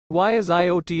Why is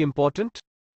IoT important?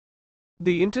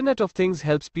 The Internet of Things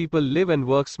helps people live and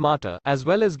work smarter, as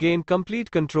well as gain complete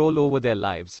control over their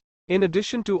lives. In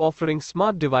addition to offering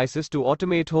smart devices to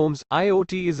automate homes,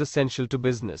 IoT is essential to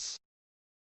business.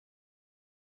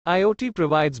 IoT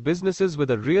provides businesses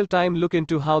with a real-time look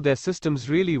into how their systems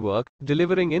really work,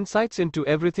 delivering insights into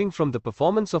everything from the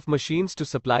performance of machines to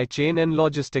supply chain and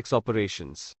logistics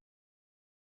operations.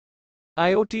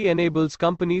 IoT enables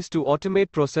companies to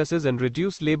automate processes and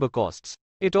reduce labor costs.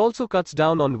 It also cuts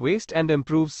down on waste and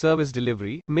improves service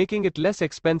delivery, making it less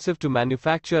expensive to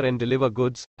manufacture and deliver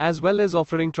goods, as well as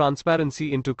offering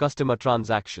transparency into customer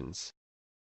transactions.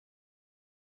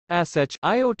 As such,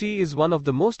 IoT is one of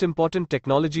the most important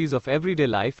technologies of everyday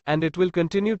life, and it will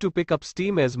continue to pick up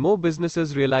steam as more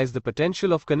businesses realize the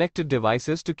potential of connected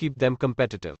devices to keep them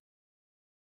competitive.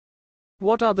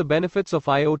 What are the benefits of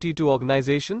IoT to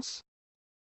organizations?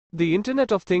 The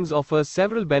Internet of Things offers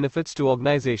several benefits to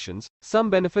organizations. Some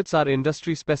benefits are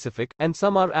industry-specific, and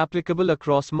some are applicable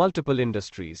across multiple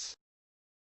industries.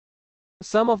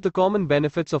 Some of the common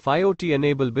benefits of IoT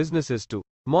enable businesses to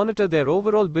monitor their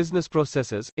overall business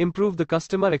processes, improve the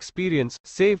customer experience,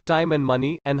 save time and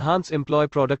money, enhance employee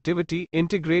productivity,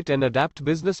 integrate and adapt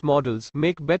business models,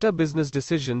 make better business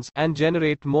decisions, and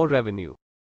generate more revenue.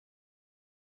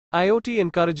 IoT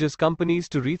encourages companies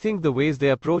to rethink the ways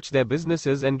they approach their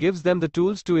businesses and gives them the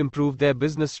tools to improve their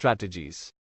business strategies.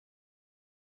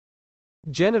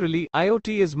 Generally,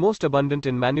 IoT is most abundant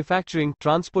in manufacturing,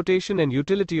 transportation and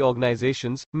utility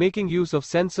organizations, making use of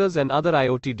sensors and other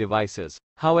IoT devices.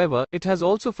 However, it has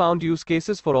also found use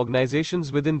cases for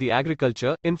organizations within the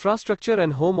agriculture, infrastructure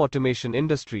and home automation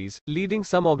industries, leading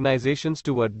some organizations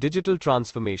toward digital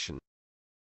transformation.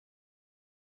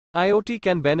 IoT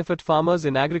can benefit farmers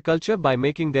in agriculture by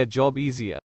making their job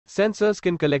easier. Sensors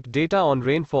can collect data on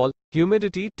rainfall,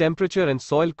 humidity, temperature and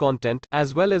soil content,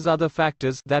 as well as other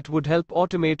factors that would help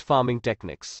automate farming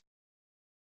techniques.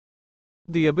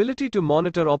 The ability to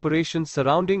monitor operations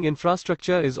surrounding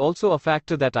infrastructure is also a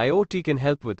factor that IoT can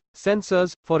help with.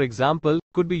 Sensors, for example,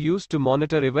 could be used to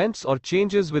monitor events or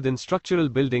changes within structural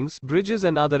buildings, bridges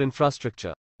and other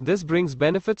infrastructure. This brings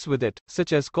benefits with it,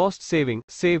 such as cost saving,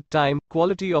 saved time,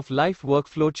 quality of life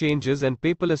workflow changes and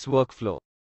paperless workflow.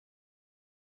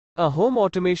 A home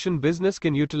automation business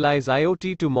can utilize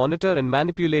IoT to monitor and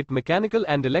manipulate mechanical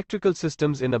and electrical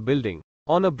systems in a building.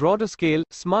 On a broader scale,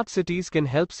 smart cities can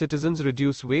help citizens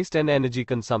reduce waste and energy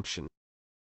consumption.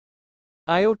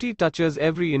 IoT touches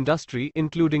every industry,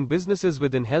 including businesses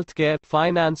within healthcare,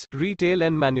 finance, retail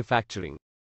and manufacturing.